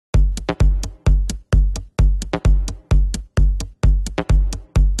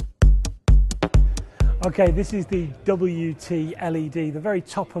Okay, this is the WT LED, the very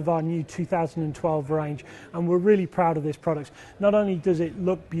top of our new 2012 range, and we're really proud of this product. Not only does it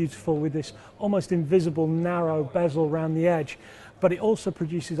look beautiful with this almost invisible narrow bezel around the edge, but it also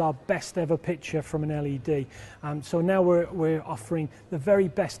produces our best ever picture from an LED. So now we're offering the very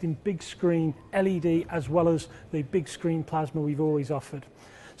best in big screen LED as well as the big screen plasma we've always offered.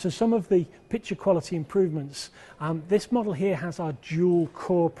 So some of the picture quality improvements, this model here has our dual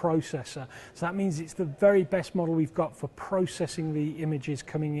core processor. So that means it's the very best model we've got for processing the images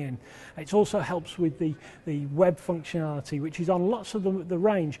coming in. It also helps with the web functionality, which is on lots of the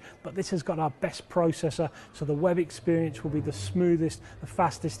range, but this has got our best processor, so the web experience will be the smoothest, the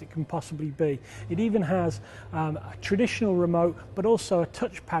fastest it can possibly be. It even has a traditional remote, but also a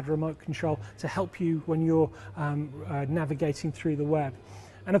touchpad remote control to help you when you're navigating through the web.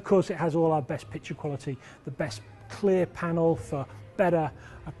 And of course it has all our best picture quality, the best clear panel for better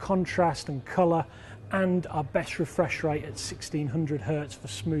contrast and colour, and our best refresh rate at 1600 Hz for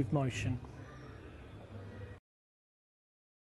smooth motion.